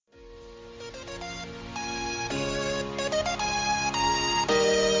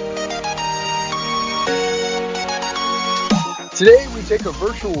Today we take a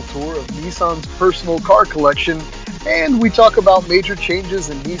virtual tour of Nissan's personal car collection and we talk about major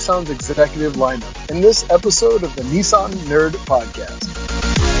changes in Nissan's executive lineup in this episode of the Nissan Nerd Podcast.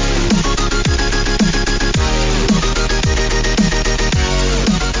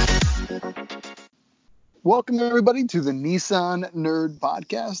 Welcome everybody to the Nissan Nerd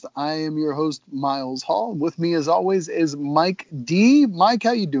Podcast. I am your host, Miles Hall. With me as always is Mike D. Mike,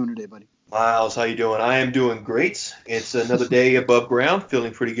 how you doing today, buddy? Miles, how you doing? I am doing great. It's another day above ground,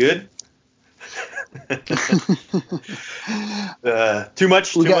 feeling pretty good. Too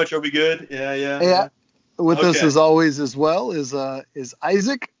much? Are we good? Yeah. With us as always as well is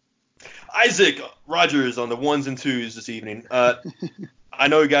Isaac. Isaac Rogers on the ones and twos this evening. I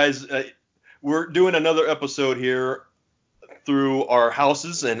know you guys, we're doing another episode here through our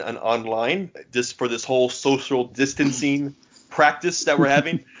houses and online, just for this whole social distancing practice that we're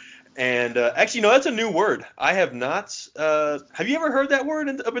having. And actually, no, that's a new word. I have not. Have you ever heard that word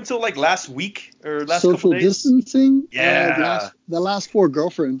up until like last week or last couple days? Social distancing? Yeah. The last four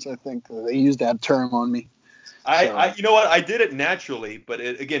girlfriends, I think, they used that term on me. I you know what? I did it naturally, but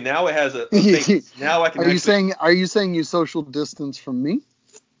again, now it has a face. Now I can. Are you saying you social distance from me?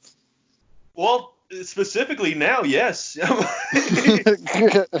 Well, specifically now, yes.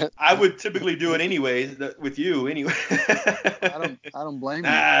 I would typically do it anyway with you anyway. I don't blame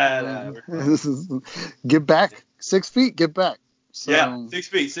you. This is get back 6 feet. Get back. So, yeah, 6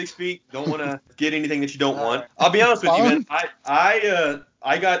 feet. 6 feet. Don't want to get anything that you don't want. I'll be honest with you, man. I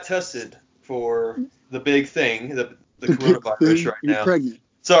got tested for the big thing, the coronavirus right now. You're pregnant.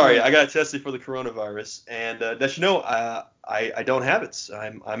 Sorry, I got tested for the coronavirus, and that you know, I don't have it.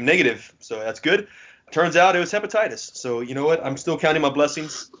 I'm negative, so that's good. Turns out it was hepatitis. So you know what? I'm still counting my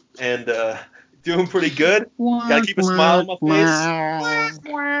blessings and doing pretty good. Gotta keep a smile on my face.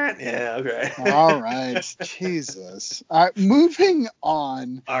 Yeah, okay. All right. Jesus. All right, moving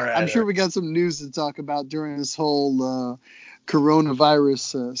on. All right. I'm sure we got some news to talk about during this whole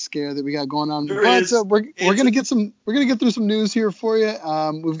coronavirus scare that we got going on. We're gonna get through some news here for you.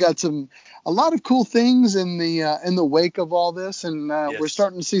 We've got a lot of cool things in the wake of all this, and we're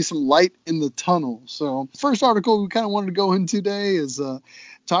starting to see some light in the tunnel. So first article we kind of wanted to go into today is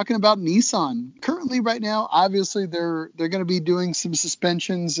talking about Nissan. Currently, right now, obviously they're going to be doing some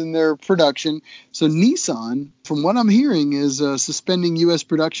suspensions in their production. So Nissan, from what I'm hearing, is suspending U.S.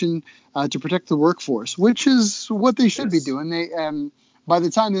 production to protect the workforce, which is what they should be doing. They by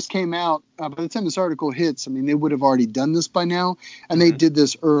the time this came out, by the time this article hits, I mean, they would have already done this by now, and they did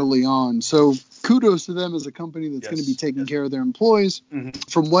this early on. So kudos to them as a company that's going to be taking care of their employees.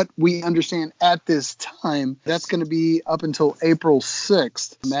 From what we understand at this time, that's going to be up until April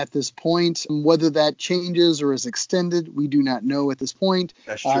 6th. At this point, whether that changes or is extended, we do not know at this point.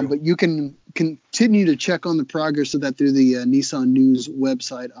 That's true. But you can continue to check on the progress of that through the Nissan News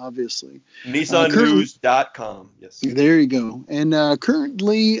website, obviously. NissanNews.com. Yes. There you go. And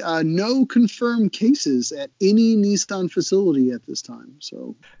currently, no confirmed cases at any Nissan facility at this time.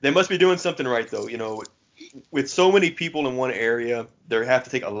 So they must be doing something right, though. You know, with so many people in one area, they have to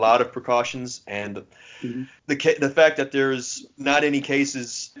take a lot of precautions. And the fact that there's not any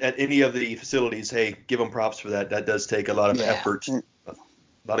cases at any of the facilities, hey, give them props for that. That does take a lot of effort.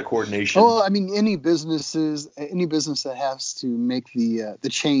 A lot of coordination. Well, I mean, any business that has to make the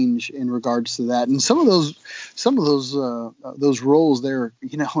change in regards to that, and some of those roles there,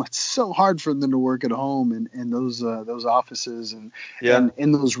 you know, it's so hard for them to work at home and those offices and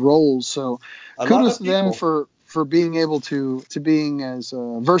in those roles. So kudos to them for being able to being as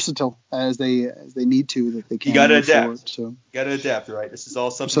versatile as they need to, that they can. You got to adapt. Forward, so you got to adapt, right? This is all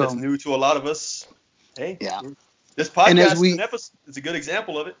something that's new to a lot of us. Hey. Yeah. This podcast is a good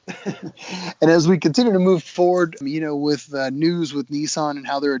example of it. And as we continue to move forward, you know, with news with Nissan and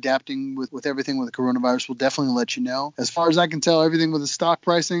how they're adapting with everything with the coronavirus, we'll definitely let you know. As far as I can tell, everything with the stock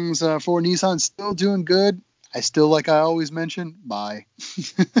pricings for Nissan is still doing good. I still, like I always mention, buy.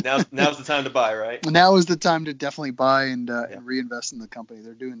 Now's the time to buy, right? Now is the time to definitely buy and reinvest in the company.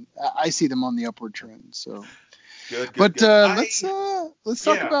 I see them on the upward trend. So. Good. Let's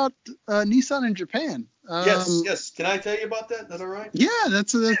talk about Nissan in Japan. Yes. Can I tell you about that? Is that all right? Yeah,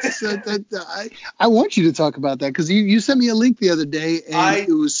 I want you to talk about that because you sent me a link the other day and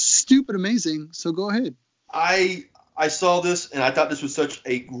it was stupid amazing. So go ahead. I saw this and I thought this was such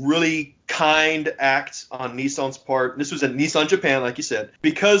a really kind act on Nissan's part. This was at Nissan Japan, like you said,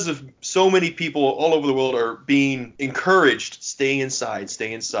 because of so many people all over the world are being encouraged, stay inside.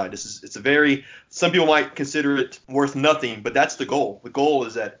 Some people might consider it worth nothing, but that's the goal. The goal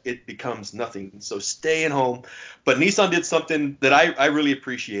is that it becomes nothing. So stay at home. But Nissan did something that I really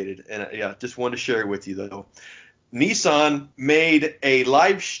appreciated, and just wanted to share it with you though. Nissan made a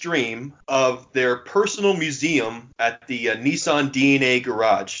live stream of their personal museum at the Nissan DNA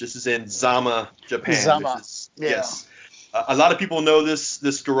Garage. This is in Zama, Japan. Zama. Which is, yeah. Yes. A lot of people know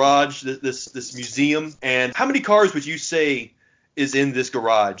this garage, this museum. And how many cars would you say is in this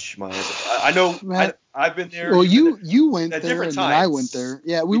garage, Miles? I know I've been there. Well, you went there and then I went there.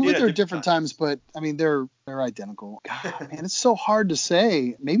 Yeah, we went there at different times, but I mean they're identical. God, man, it's so hard to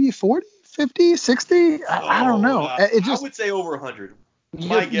say. Maybe 40, 50, 60? I don't know. I would say over 100.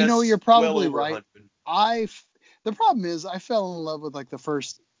 My guess, you're probably well over right. 100. The problem is I fell in love with like the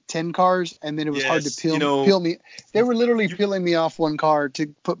first 10 cars, and then it was hard to peel me. They were literally peeling me off one car to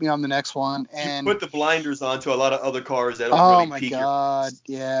put me on the next one. And you put the blinders on to a lot of other cars that don't really peak your. Oh my God,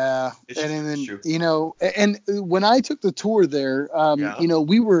 yeah. And then true. And when I took the tour there,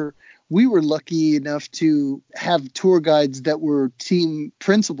 we were lucky enough to have tour guides that were team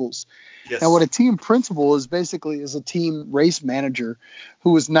principals. Yes. Now, what a team principal is basically is a team race manager who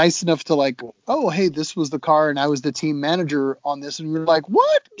was nice enough to like, oh, hey, this was the car and I was the team manager on this. And we were like,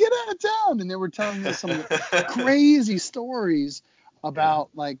 what? Get out of town. And they were telling us some crazy stories about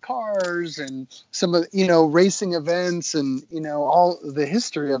like cars and some of, racing events and, all the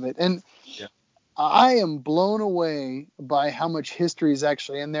history of it. And I am blown away by how much history is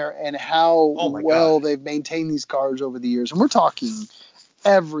actually in there and how they've maintained these cars over the years. And we're talking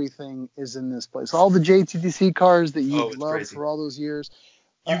everything is in this place. All the JTTC cars that you've loved crazy. For all those years.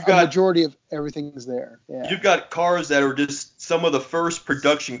 A majority of everything is there. Yeah. You've got cars that are just some of the first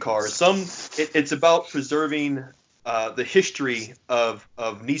production cars. It's about preserving the history of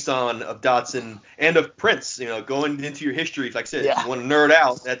Nissan, of Datsun, and of Prince. Going into your history, like I said, if you want to nerd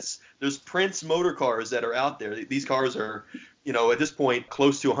out, there's Prince motor cars that are out there. These cars are, at this point,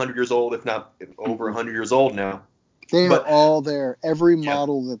 close to 100 years old, if not over 100 years old now. They are all there. Every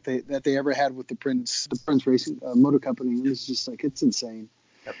model that they ever had with the Prince Racing Motor Company. It's just like, it's insane.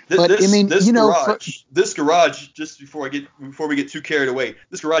 This garage, just before we get too carried away,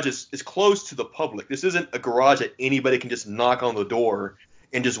 this garage is closed to the public. This isn't a garage that anybody can just knock on the door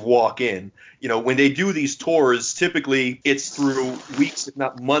and just walk in. When they do these tours, typically it's through weeks, if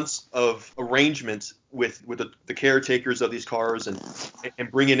not months, of arrangements with the caretakers of these cars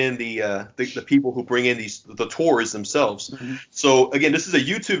and bringing in the people who bring in the tours themselves. Mm-hmm. So again, this is a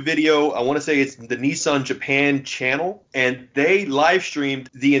YouTube video. I want to say it's the Nissan Japan channel, and they live streamed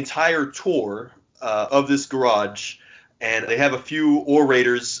the entire tour of this garage. And they have a few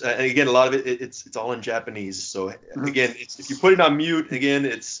orators, and again, a lot of it's all in Japanese. So again, if you put it on mute, again,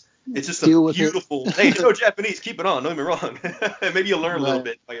 it's just a beautiful. Hey, you know Japanese, keep it on. Don't get me wrong. Maybe you'll learn a little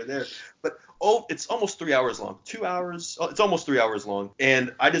bit while you're there. But it's almost 3 hours long. 2 hours. It's almost 3 hours long.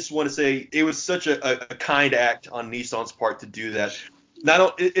 And I just want to say it was such a kind act on Nissan's part to do that.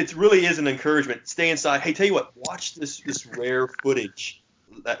 It really is an encouragement. Stay inside. Hey, tell you what, watch this rare footage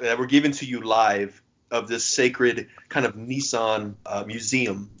that we're giving to you live of this sacred kind of Nissan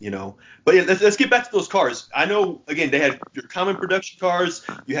museum, But yeah, let's get back to those cars. I know, again, they had your common production cars.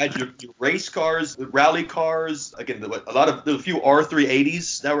 You had your race cars, the rally cars. Again, there's a few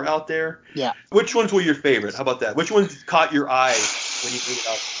R380s that were out there. Yeah. Which ones were your favorite? How about that? Which ones caught your eye when you moved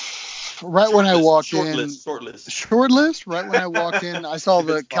out? Right when I walked in. Short list. Short list. Right when I walked in, I saw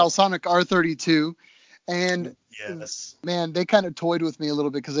the Calsonic R32. And man, they kind of toyed with me a little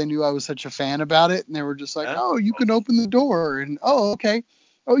bit because they knew I was such a fan about it. And they were just like, oh, you can open the door. And, oh, okay.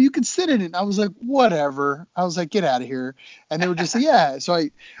 Oh, you can sit in it. And I was like, whatever. I was like, get out of here. And they were just like, yeah. So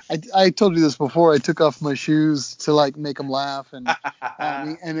I told you this before. I took off my shoes to like make them laugh and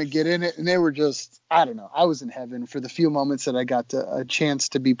get in it. And they were just, I don't know. I was in heaven for the few moments that I got a chance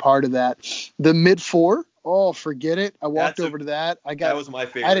to be part of that. The mid-4. Oh, forget it. I walked over to that. That was my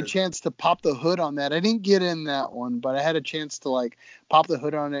favorite. I had a chance to pop the hood on that. I didn't get in that one, but I had a chance to like pop the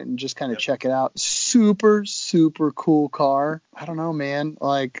hood on it and just kind of check it out. Super, super cool car. I don't know, man.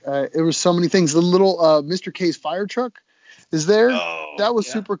 Like it was so many things. The little Mr. K's fire truck is there. Oh, that was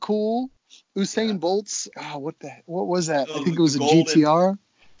super cool. Usain Bolt's. Oh, what was that? I think it was a golden, GTR.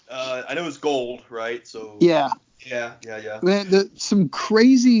 I know it was gold, right? So yeah. Yeah. Man, some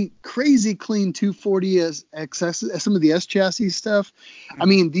crazy clean 240 XS, some of the S chassis stuff. I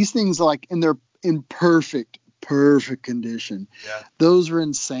mean, these things are like in perfect condition. Yeah. Those are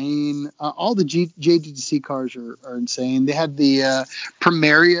insane. All the JTTC cars are insane. They had the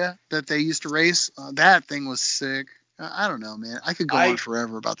Primaria that they used to race. That thing was sick. I don't know, man. I could go on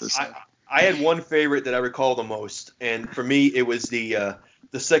forever about this stuff. I had one favorite that I recall the most, and for me, it was the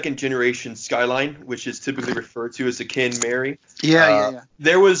second generation Skyline, which is typically referred to as the Ken Mary. Yeah.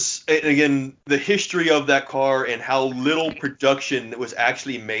 There was, again, the history of that car and how little production was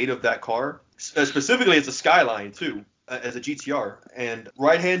actually made of that car Specifically, it's a Skyline too, as a GTR, and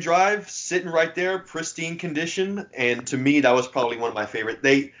right-hand drive, sitting right there, pristine condition, and to me that was probably one of my favorite.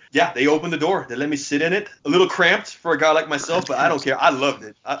 They opened the door, they let me sit in it, a little cramped for a guy like myself, but I don't care. I loved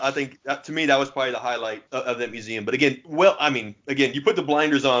it. I think to me that was probably the highlight of that museum. But again, you put the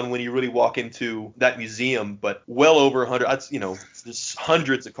blinders on when you really walk into that museum, but well over 100, there's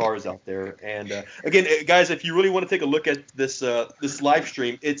hundreds of cars out there. And again, guys, if you really want to take a look at this live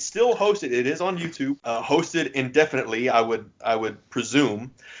stream, it's still hosted. It is on YouTube, hosted indefinitely, I would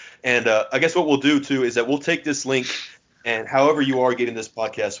presume. And I guess what we'll do too is that we'll take this link, and however you are getting this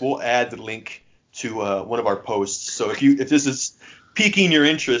podcast, we'll add the link to one of our posts. So if this is piquing your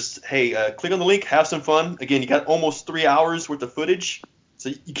interest, hey, click on the link, have some fun. Again, you got almost 3 hours worth of footage, so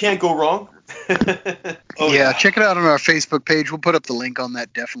you can't go wrong. Check it out on our Facebook page. We'll put up the link on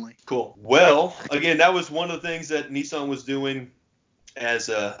that, definitely. Cool. Well, again, that was one of the things that Nissan was doing as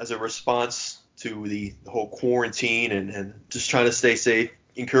a response to the whole quarantine and just trying to stay safe,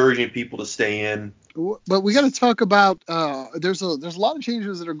 encouraging people to stay in. But we got to talk about there's a lot of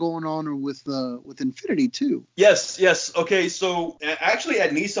changes that are going on with Infiniti too. Yes. Okay, so actually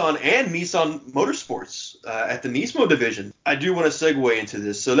at Nissan and Nissan Motorsports at the Nismo division, I do want to segue into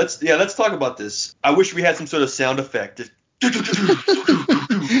this. So let's talk about this. I wish we had some sort of sound effect.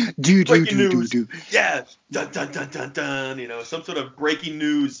 Breaking news. Yeah, dun dun dun dun dun. Some sort of breaking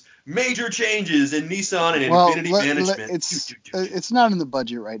news. Major changes in Nissan and Infiniti management. It's not in the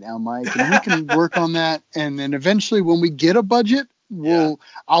budget right now, Mike, and we can work on that. And then eventually, when we get a budget,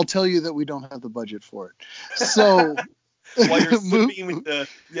 I'll tell you that we don't have the budget for it. So while you're sipping with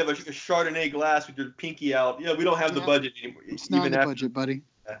you have a Chardonnay glass with your pinky out, we don't have the budget anymore. It's not in the budget, buddy.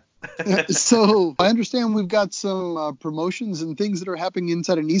 So I understand we've got some promotions and things that are happening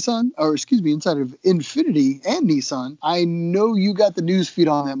inside of inside of Infiniti and Nissan. I know you got the news feed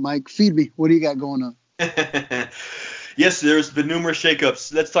on that, Mike. Feed me. What do you got going on? Yes, there's been numerous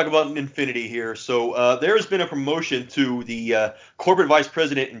shakeups. Let's talk about Infiniti here. So there has been a promotion to the corporate vice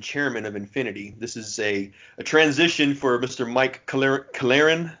president and chairman of Infiniti. This is a transition for Mr. Mike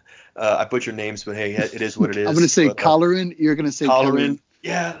Colleran. I butchered names, but hey, it is what it is. I'm going to say Colleran. You're going to say Colleran.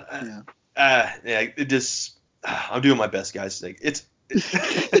 Yeah. It just I'm doing my best, guys. It's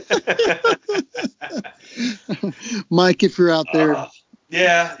Mike, if you're out there.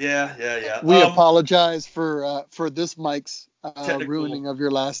 Yeah. We apologize for this Mike's ruining of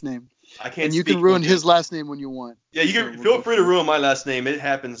your last name. I can't. And you can ruin his last name when you want. Yeah, you can feel free to ruin my last name. It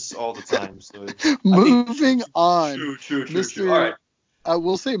happens all the time. So moving on. True. All right. I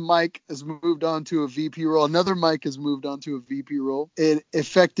will say Mike has moved on to a VP role. Another Mike has moved on to a VP role. And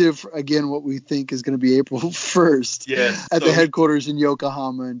effective, again, what we think is going to be April 1st at the headquarters in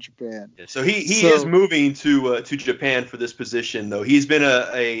Yokohama in Japan. Yeah, so he is moving to Japan for this position, though. He's been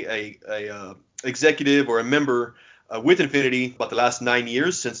a executive or a member with Infiniti about the last 9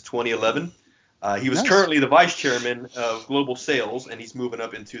 years, since 2011. He was currently the vice chairman of global sales, and he's moving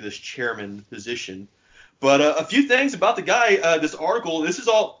up into this chairman position. But a few things about the guy. This article, this is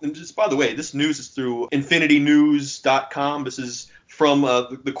all, and just by the way, this news is through InfinitiNews.com. This is from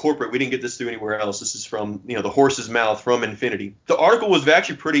the corporate. We didn't get this through anywhere else. This is from the horse's mouth from Infiniti. The article was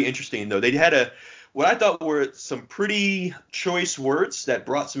actually pretty interesting, though. They had what I thought were some pretty choice words that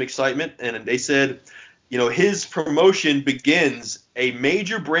brought some excitement, and they said, his promotion begins a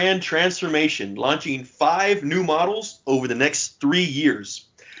major brand transformation, launching 5 new models over the next 3 years.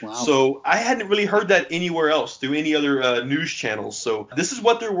 Wow. So I hadn't really heard that anywhere else through any other news channels. So this is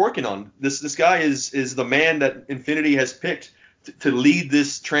what they're working on. This guy is the man that Infiniti has picked to lead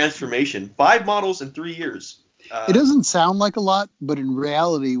this transformation. 5 models in 3 years. It doesn't sound like a lot, but in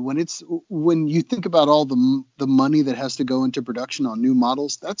reality, when you think about all the money that has to go into production on new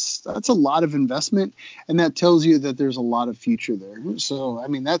models, that's a lot of investment, and that tells you that there's a lot of future there. So I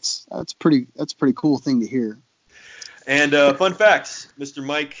mean, that's pretty cool thing to hear. And fun facts, Mr.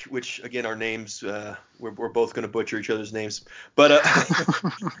 Mike, which again our names, we're both going to butcher each other's names, but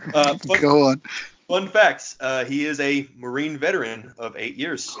go on. Fun facts, he is a Marine veteran of 8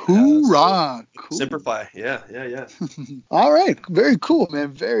 years. Hoorah! Cool. Semper Fi. Yeah. All right, very cool,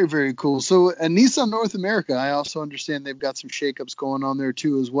 man. Very, very cool. So Nissan North America, I also understand they've got some shakeups going on there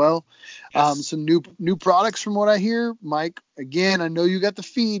too as well. Yes. Some new products from what I hear. Mike, again, I know you got the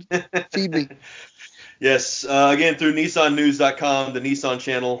feed. Feed me. Yes, again, through NissanNews.com, the Nissan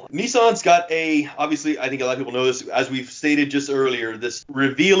channel. Nissan's got obviously, I think a lot of people know this, as we've stated just earlier, this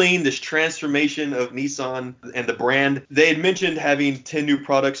transformation of Nissan and the brand. They had mentioned having 10 new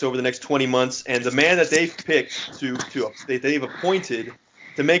products over the next 20 months, and the man that they've picked they've appointed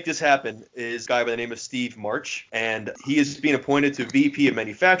to make this happen is a guy by the name of Steve March, and he is being appointed to VP of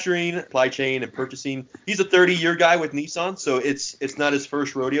Manufacturing, Supply Chain, and Purchasing. He's a 30-year guy with Nissan, so it's not his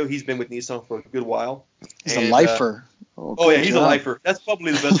first rodeo. He's been with Nissan for a good while. He's a lifer. He's a lifer. That's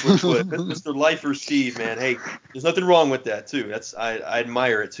probably the best way to put it. Mr. Lifer Steve, man. Hey, there's nothing wrong with that, too. I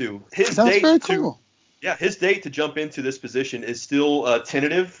admire it, too. That's very cool. Yeah, his date to jump into this position is still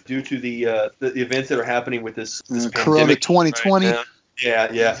tentative due to the events that are happening with this Corona 2020. Right.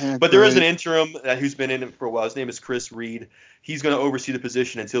 Yeah. But there is an interim who's been in it for a while. His name is Chris Reed. He's going to oversee the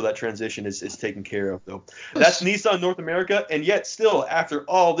position until that transition is taken care of, though. That's Nissan North America, and yet still, after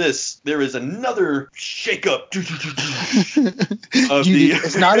all this, there is another shakeup.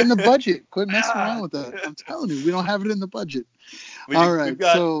 It's not in the budget. Quit messing around with that. I'm telling you, we don't have it in the budget. All right,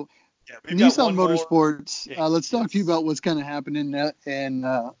 so Nissan Motorsports. Let's talk to you about what's kind of happening in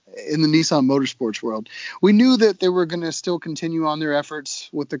the Nissan Motorsports world. We knew that they were going to still continue on their efforts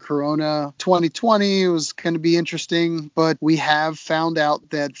with the Corona 2020. It was going to be interesting, but we have found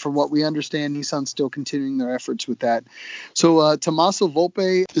out that, from what we understand, Nissan's still continuing their efforts with that. So Tommaso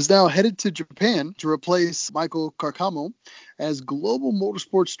Volpe is now headed to Japan to replace Michael Carcamo as Global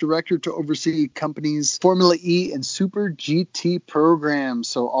Motorsports Director to oversee companies' Formula E and Super GT programs.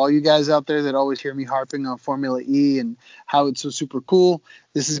 So all you guys out there that always hear me harping on Formula E and how it's so super cool,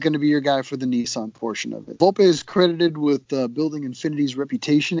 this is going to be your guy for the Nissan portion of it. Volpe is credited with building Infiniti's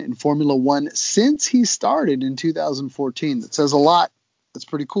reputation in Formula One since he started in 2014. That says a lot. That's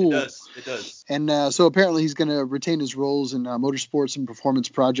pretty cool. It does. And so apparently he's going to retain his roles in Motorsports and Performance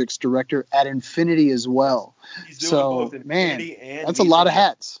Projects Director at Infiniti as well. He's doing both Infiniti and that's Nissan. A lot of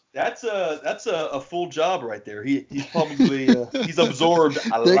hats. That's a full job right there. He's probably he's absorbed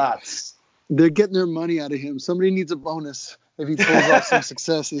a lot. They're getting their money out of him. Somebody needs a bonus if he pulls off some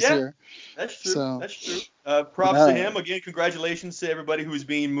success this year. That's true. That's true. Props to him. Again, congratulations to everybody who's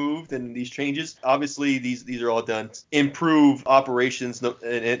being moved and these changes. Obviously, these are all done to improve operations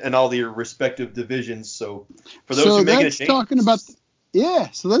and all their respective divisions. So for those who make a change.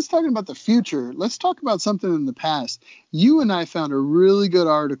 So let's talk about the future. Let's talk about something in the past. You and I found a really good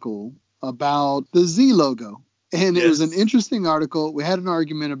article about the Z logo, and it was an interesting article. We had an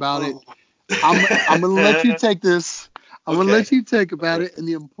argument about it. I'm going to let you take this. I'm going to let you take about it and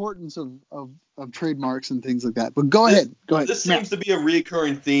the importance of trademarks and things like that. But go ahead. This seems to be a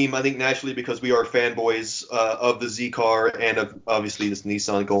recurring theme, I think, naturally, because we are fanboys of the Z car and of obviously this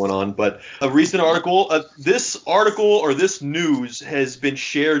Nissan going on. But a recent article, this news has been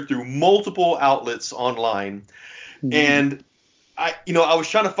shared through multiple outlets online. Mm-hmm. And I was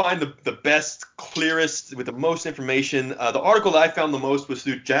trying to find the best, clearest, with the most information. The article that I found the most was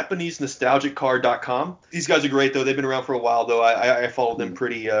through JapaneseNostalgicCar.com. These guys are great, though. They've been around for a while, though. I followed them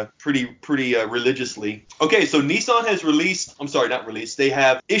pretty religiously. Okay, so Nissan has they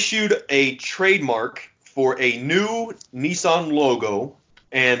have issued a trademark for a new Nissan logo.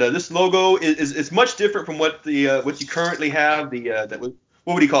 And this logo is much different from what you currently have.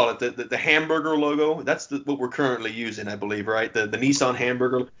 What would you call it? The hamburger logo? That's what we're currently using, I believe, right? The Nissan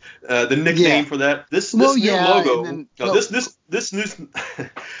hamburger, the nickname for that. This new logo.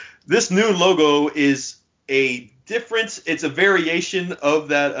 This new logo is a difference. It's a variation of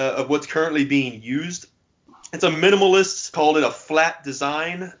that of what's currently being used. It's a minimalist, called it a flat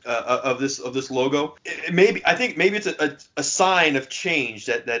design of this logo. I think maybe it's a sign of change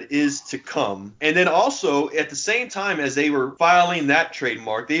that is to come. And then also at the same time as they were filing that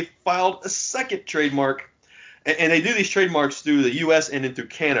trademark, they filed a second trademark, and they do these trademarks through the U.S. and then through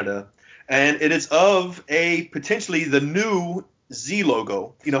Canada. And it is of potentially the new Z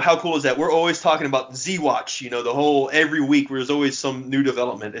logo. How cool is that? We're always talking about Z Watch. Every week there's always some new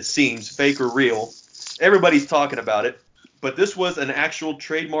development. It seems fake or real. Everybody's talking about it, but this was an actual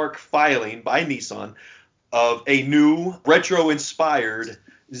trademark filing by Nissan of a new retro-inspired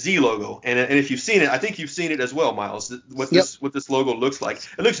Z logo. And if you've seen it, I think you've seen it as well, Miles, what this logo looks like.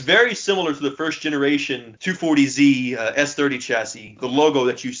 It looks very similar to the first generation 240Z S30 chassis, the logo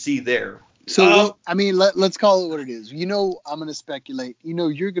that you see there. So, let's call it what it is. I'm going to speculate.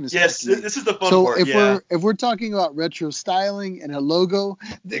 You're going to speculate. Yes, this is the fun part. So if we're talking about retro styling and a logo,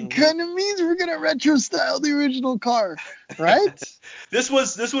 that kind of means we're going to retro style the original car, right? This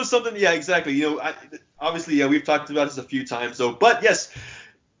was something. Yeah, exactly. Obviously, we've talked about this a few times. So, but yes,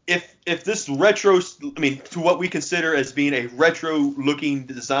 if this retro, to what we consider as being a retro-looking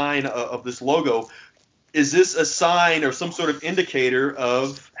design of this logo, is this a sign or some sort of indicator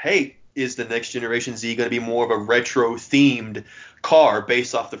of, hey, is the next generation Z going to be more of a retro-themed car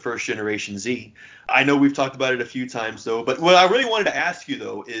based off the first generation Z? I know we've talked about it a few times, though, but what I really wanted to ask you,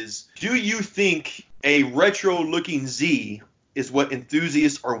 though, is do you think a retro-looking Z is what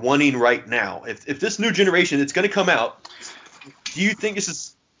enthusiasts are wanting right now. If this new generation, it's going to come out, do you think this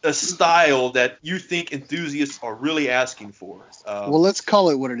is a style that you think enthusiasts are really asking for? Well, let's call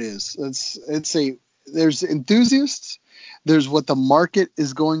it what it is. There's enthusiasts, there's what the market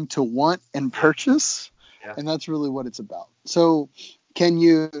is going to want and purchase, and that's really what it's about. So can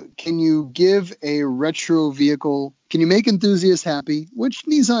you give a retro vehicle? Can you make enthusiasts happy? Which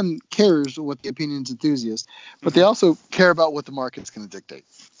Nissan cares what the opinions of enthusiasts, but they also care about what the market's going to dictate,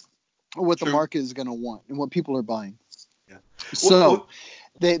 or what the market is going to want, and what people are buying. Yeah. So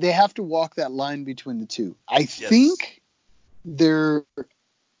they have to walk that line between the two. I think they're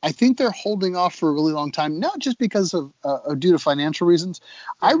holding off for a really long time, not just because of due to financial reasons.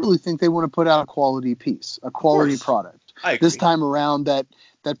 I really think they want to put out a quality piece, a quality product this time around that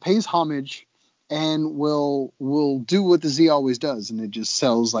pays homage and will do what the Z always does, and it just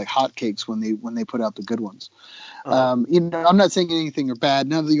sells like hotcakes when they put out the good ones. I'm not saying anything are bad.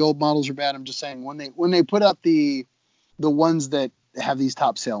 None of the old models are bad. I'm just saying when they put out the ones that have these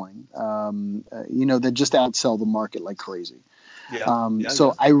top selling, that just outsell the market like crazy.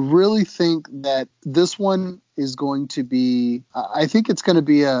 So I really think that this one is going to be, I think it's going to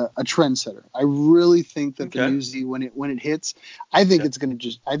be a trendsetter. I really think that the new Z, when it hits, I think it's going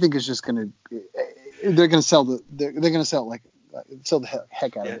to they're going to sell the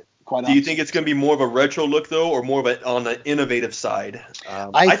heck out of it. Do you think it's going to be more of a retro look though, or more of on the innovative side?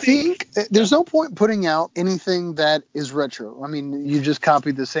 I think there's no point putting out anything that is retro. I mean, you just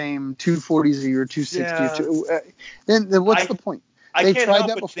copied the same 240Z or 260. Then what's the point? I can't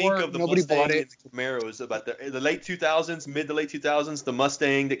help but think of the Mustang and the Camaros about the late 2000s, mid to late 2000s, the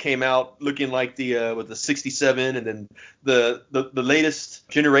Mustang that came out looking like the 67, and then the latest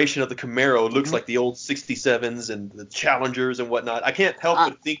generation of the Camaro looks like the old 67s and the Challengers and whatnot. I can't help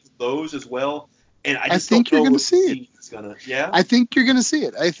but think of those as well. And I think you're going to see it. I think you're going to see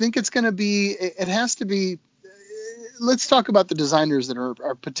it. I think it's going to be. It has to be. Let's talk about the designers that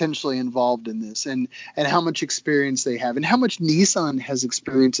are potentially involved in this, and how much experience they have, and how much Nissan has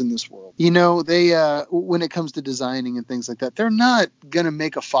experience in this world. They when it comes to designing and things like that, they're not going to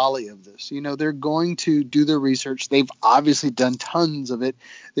make a folly of this. They're going to do their research. They've obviously done tons of it.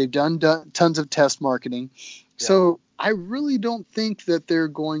 They've done tons of test marketing. Yeah. So I really don't think that they're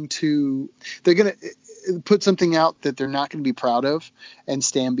going to put something out that they're not going to be proud of and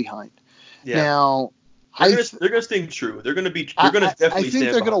stand behind. Yeah. Now, they're going to stay true. They're going to definitely stand behind. I think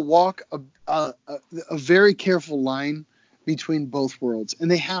they're going to walk a very careful line between both worlds, and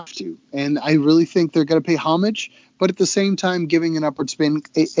they have to. And I really think they're going to pay homage, but at the same time giving an upward spin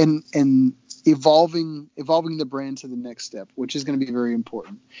and evolving the brand to the next step, which is going to be very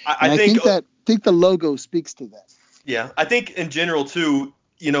important. I think the logo speaks to that. Yeah, I think in general too.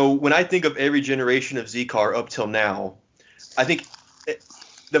 When I think of every generation of Z car up till now, I think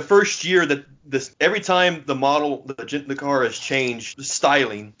the first year that every time the car has changed the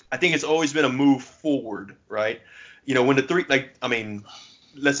styling, I think it's always been a move forward, right? When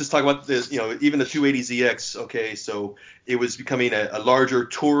let's just talk about this, even the 280ZX, okay, so it was becoming a larger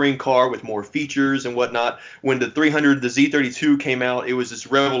touring car with more features and whatnot. When the Z32 came out, it was this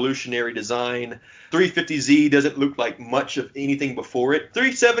revolutionary design. 350Z doesn't look like much of anything before it.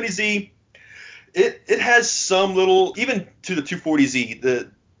 370Z, it has some little, even to the 240Z,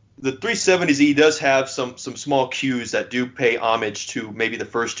 the 370Z does have some small cues that do pay homage to maybe the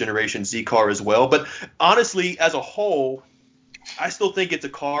first generation Z car as well. But honestly, as a whole, I still think it's a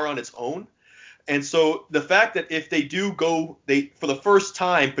car on its own. And so the fact that if they do for the first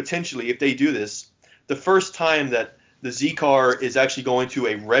time, potentially, if they do this, the first time that the Z car is actually going to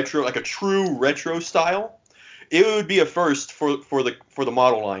a retro, like a true retro style, it would be a first for the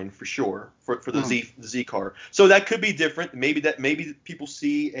model line for sure, for the Z car. So that could be different. Maybe people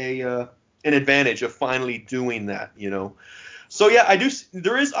see an advantage of finally doing that, So yeah,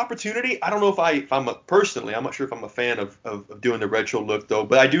 there is opportunity. I don't know if I'm personally, I'm not sure if I'm a fan of doing the retro look though,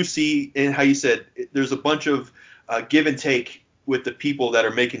 but I do see, in how you said, there's a bunch of give and take with the people that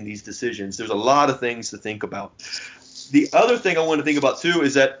are making these decisions. There's a lot of things to think about. The other thing I want to think about too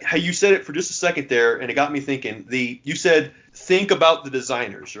is that how you said it for just a second there, and it got me thinking. You said think about the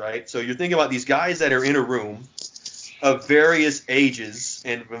designers, right? So you're thinking about these guys that are in a room of various ages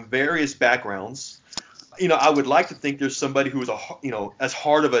and from various backgrounds. I would like to think there's somebody who is as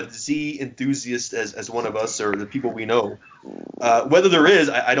hard of a Z enthusiast as one of us or the people we know. Whether there is,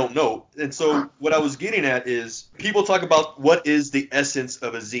 I don't know. And so what I was getting at is people talk about what is the essence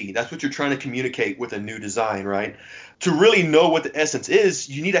of a Z. That's what you're trying to communicate with a new design, right? To really know what the essence is,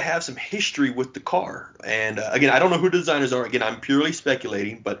 you need to have some history with the car. And again, I don't know who the designers are. Again, I'm purely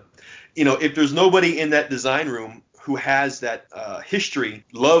speculating, but if there's nobody in that design room who has that history,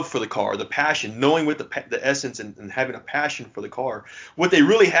 love for the car, the passion, knowing what the essence and having a passion for the car. What they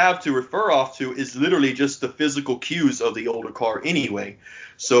really have to refer off to is literally just the physical cues of the older car anyway.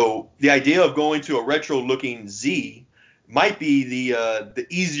 So the idea of going to a retro-looking Z might be the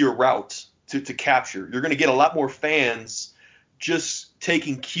easier route to capture. You're going to get a lot more fans just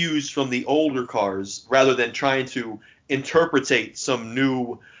taking cues from the older cars rather than trying to interpretate some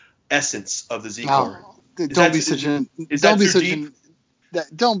new essence of the Z car. Don't be such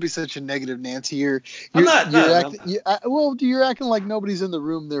a negative Nancy. You're acting like nobody's in the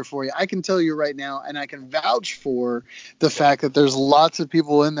room there for you. I can tell you right now, and I can vouch for the fact that there's lots of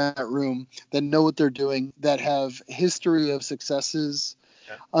people in that room that know what they're doing, that have history of successes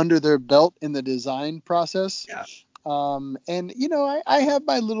under their belt in the design process. Yeah. And I have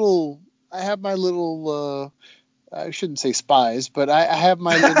my little I shouldn't say spies, but I have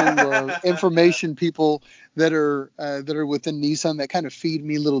my little information people that are within Nissan that kind of feed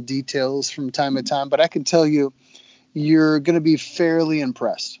me little details from time to time. But I can tell you, you're going to be fairly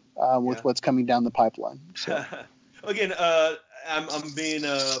impressed with what's coming down the pipeline. So. Again,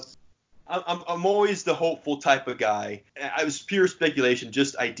 I'm always the hopeful type of guy. I was pure speculation,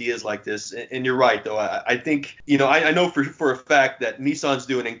 just ideas like this. And you're right, though. I think, I know for a fact that Nissan's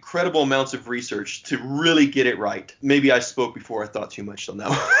doing incredible amounts of research to really get it right. Maybe I spoke before I thought too much on that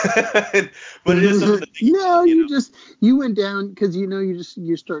one. But it is something to think about. No, you went down because,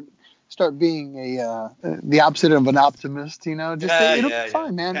 you start being the opposite of an optimist, it'll be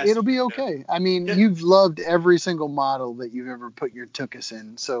fine, man. It'll be okay. I mean, you've loved every single model that you've ever put your tuchus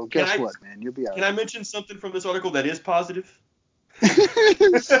in. So guess what, man? You'll be all right. Can I mention something from this article that is positive? I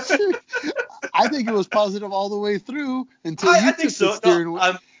think it was positive all the way through until you took the steering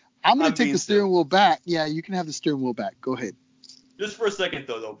wheel. I'm going to take the steering wheel back. Yeah, you can have the steering wheel back. Go ahead. Just for a second,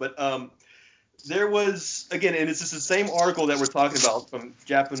 though. But there was, again, and it's just the same article that we're talking about from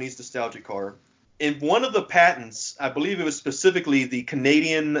Japanese Nostalgia Car. In one of the patents, I believe it was specifically the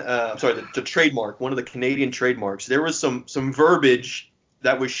Canadian, the trademark, one of the Canadian trademarks, there was some verbiage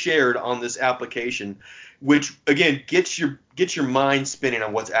that was shared on this application, which, again, gets your mind spinning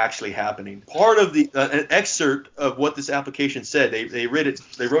on what's actually happening. Part of an excerpt of what this application said, they wrote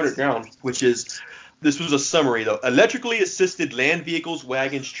it down, which is, this was a summary, though. Electrically assisted land vehicles,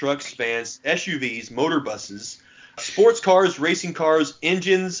 wagons, trucks, vans, SUVs, motor buses, sports cars, racing cars,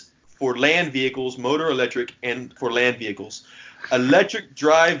 engines for land vehicles, motor electric, and for land vehicles. Electric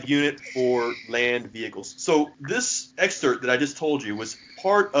drive unit for land vehicles. So this excerpt that I just told you was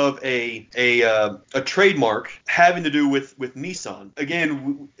part of a trademark having to do with Nissan.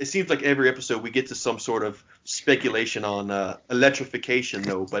 Again, it seems like every episode we get to some sort of speculation on electrification,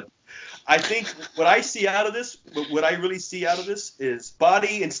 though, but I think what I really see out of this is,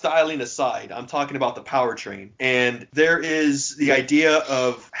 body and styling aside, I'm talking about the powertrain. And there is the idea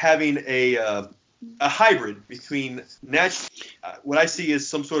of having a hybrid between what I see is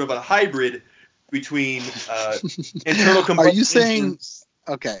some sort of a hybrid between internal combustion. Are you saying,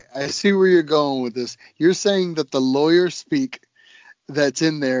 okay, I see where you're going with this. You're saying that the lawyer speak that's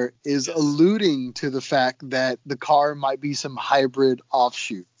in there is alluding to the fact that the car might be some hybrid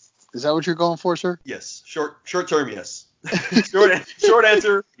offshoot. Is that what you're going for, sir? Yes. Short term, yes. Short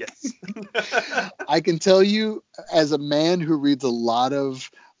answer, yes. I can tell you, as a man who reads a lot of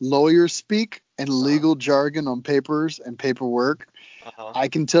lawyer speak and legal jargon on papers and paperwork, I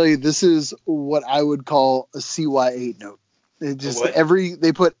can tell you this is what I would call a CY8 note. It just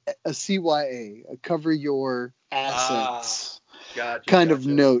they put a CYA, a cover your assets. Gotcha. Of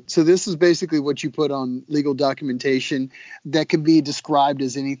note. So this is basically what you put on legal documentation that can be described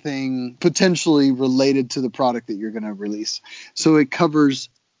as anything potentially related to the product that you're going to release. So it covers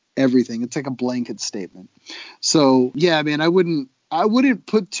everything. It's like a blanket statement. So yeah, man, I wouldn't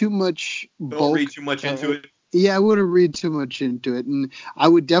put too much Don't read too much into it. Yeah, I wouldn't read too much into it. And I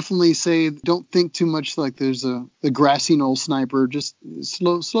would definitely say don't think too much like there's the grassy knoll sniper. Just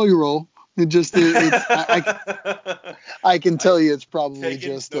slow your roll. I can tell you it's probably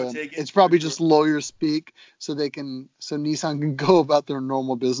just lawyer speak so Nissan can go about their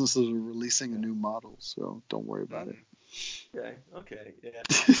normal businesses of releasing a new model. So don't worry about it. Okay. Yeah. Again,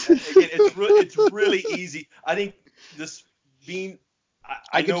 it's really easy. I think this being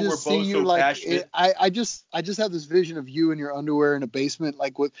I know we're both so passionate. I just have this vision of you in your underwear in a basement,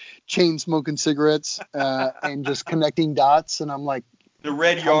 like with chain smoking cigarettes and just connecting dots, and I'm like, the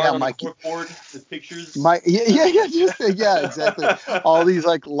red yard on the corkboard, the pictures. Exactly. All these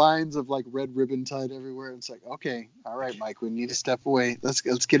like lines of like red ribbon tied everywhere. It's like, okay, all right, Mike, we need to step away. Let's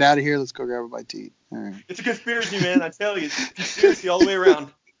get out of here. Let's go grab a bite to eat. All right. It's a conspiracy, man. I tell you, it's a conspiracy all the way around.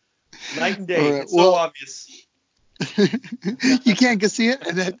 Night and day. Right. It's so obvious. You can't see it,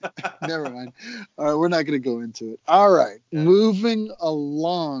 and then never mind. All right, we're not going to go into it. All right, moving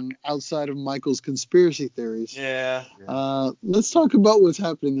along outside of Michael's conspiracy theories. Yeah. Let's talk about what's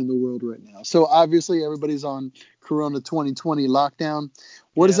happening in the world right now. So obviously everybody's on Corona 2020 lockdown.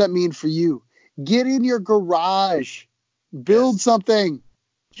 What does that mean for you? Get in your garage, build something,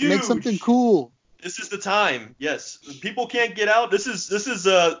 make something cool. This is the time. Yes, people can't get out. This is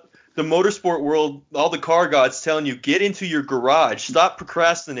the motorsport world, all the car gods telling you, get into your garage, stop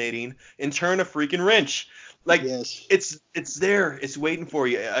procrastinating, and turn a freaking wrench. Like, it's there. It's waiting for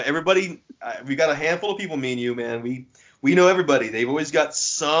you. Everybody, we got a handful of people, me and you, man. We know everybody. They've always got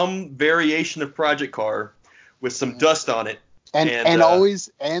some variation of project car with some dust on it. And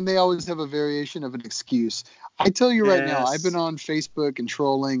they always have a variation of an excuse. I tell you right now, I've been on Facebook and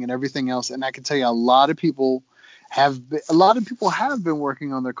trolling and everything else, and I can tell you a lot of people have been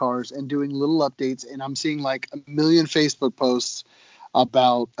working on their cars and doing little updates, and I'm seeing like a million Facebook posts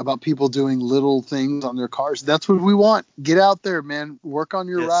about people doing little things on their cars. That's what we want. Get out there, man. Work on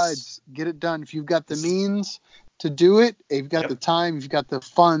your rides. Get it done. If you've got the means to do it, if you've got the time, if you've got the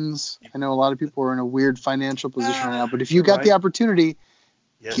funds. I know a lot of people are in a weird financial position right now, but if you got the opportunity,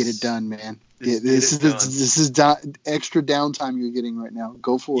 get it done, man. This is extra downtime you're getting right now.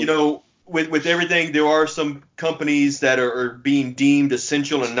 Go for it. You know, with everything, there are some companies that are being deemed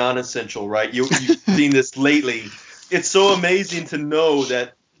essential and non-essential, right? You've seen this lately. It's so amazing to know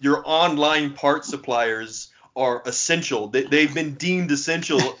that your online part suppliers are essential. They've been deemed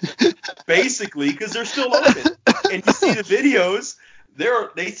essential basically because they're still open. And you see the videos,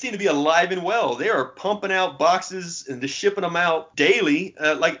 they seem to be alive and well. They are pumping out boxes and just shipping them out daily,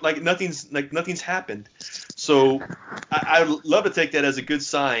 like nothing's happened. So I would love to take that as a good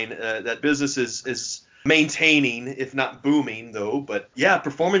sign that business is maintaining, if not booming, though. But yeah,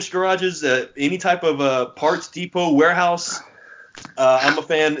 performance garages, any type of parts depot, warehouse. I'm a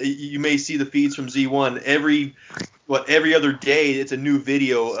fan. You may see the feeds from Z1 every other day. It's a new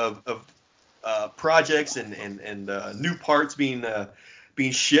video of projects and new parts being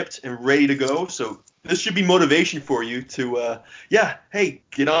shipped and ready to go. So this should be motivation for you to get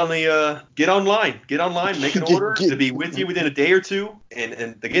online, make an order to be with you within a day or two,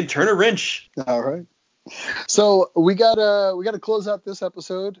 and again, turn a wrench. All right. So we gotta close out this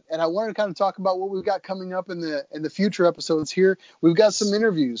episode, and I wanted to kind of talk about what we've got coming up in the future episodes here. We've got some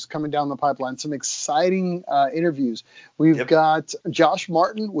interviews coming down the pipeline, some exciting interviews. We've got Josh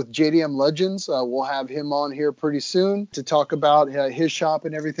Martin with JDM Legends. We'll have him on here pretty soon to talk about his shop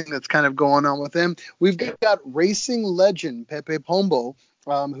and everything that's kind of going on with him. We've got racing legend Pepe Pombo,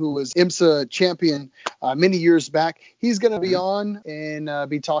 who was IMSA champion many years back. He's going to be on and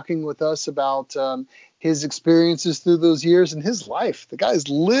be talking with us about his experiences through those years and his life. The guy's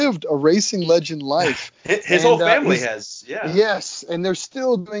lived a racing legend life. His whole family has, Yes, and they're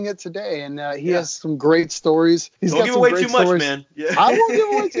still doing it today. And he has some great stories. Don't give away too much, man. Yeah. I won't give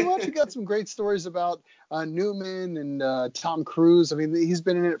away too much. He got some great stories about Newman and Tom Cruise. I mean, he's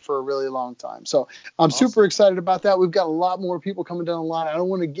been in it for a really long time. So I'm super excited about that. We've got a lot more people coming down the line. I don't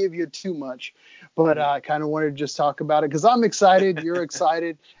want to give you too much, but I kind of wanted to just talk about it because I'm excited. You're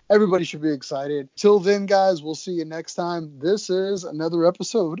excited. Everybody should be excited. Till then, guys, we'll see you next time. This is another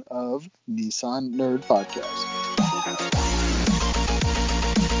episode of Nissan Nerd Podcast.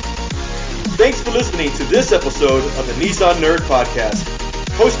 Thanks for listening to this episode of the Nissan Nerd Podcast,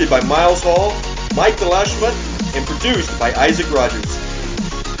 hosted by Miles Hall, Mike DeLashmutt, and produced by Isaac Rogers.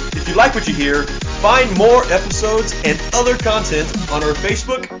 If you like what you hear, find more episodes and other content on our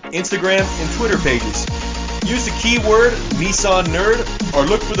Facebook, Instagram, and Twitter pages. Use the keyword Nissan Nerd or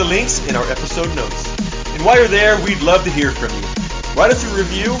look for the links in our episode notes. And while you're there, we'd love to hear from you. Write us a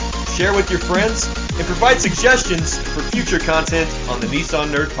review, share with your friends, and provide suggestions for future content on the Nissan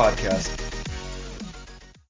Nerd Podcast.